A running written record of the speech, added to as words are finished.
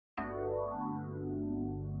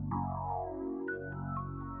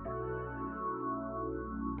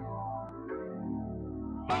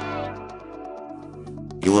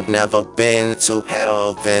you've never been to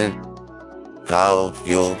heaven. Love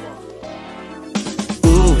you.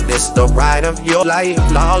 Ooh, this the ride of your life,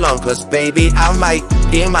 long, cause baby,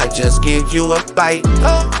 it might just give you a bite.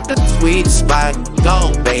 Oh, the sweet spot.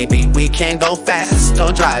 Go, baby, we can go fast.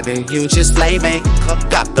 No driving, you just lay back.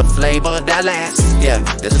 Got the flavor that lasts. Yeah,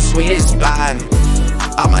 this is sweetest pie.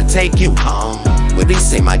 I'ma take you home. With these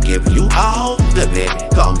same, I give you all the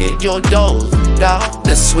it. Gon' get your dose, dog.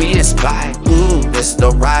 The sweetest pie. Ooh, this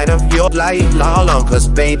the ride of your life, long, cause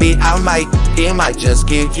baby, it might just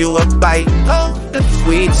give you a bite. Oh, the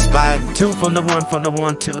sweetest pie. 2 from the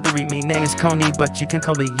 1 to the 3. Me name is Kanye, but you can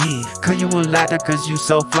call me Yee. Call you a ladder, cause you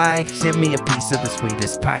so fly. Send me a piece of the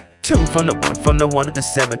sweetest pie. 2 from the 1 to the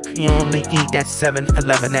 7. You only eat that 7,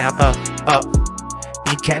 11 now, up.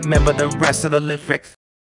 You can't remember the rest of the lyrics.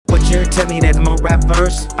 What you tell me there's more rap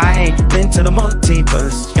verse? I ain't been to the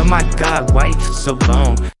multiverse. Oh my god, why so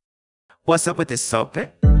long? What's up with this soapy?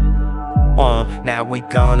 Now we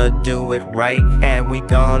gonna do it right, and we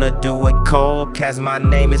gonna do it cold, cause my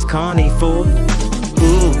name is Kanye, fool.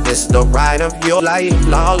 Ooh, this the ride of your life,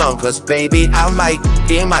 long, cause baby,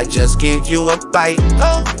 it might just give you a bite.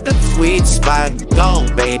 Oh, the sweet spot. Go,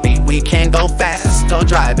 baby, we can go fast. No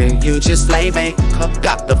driving, you just lay back.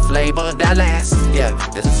 Got the flavor that lasts. Yeah,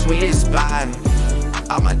 this is sweetest pie.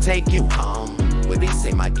 I'ma take you home. With these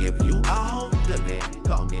same, I give you all the it.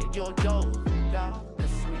 Gon' get your dough.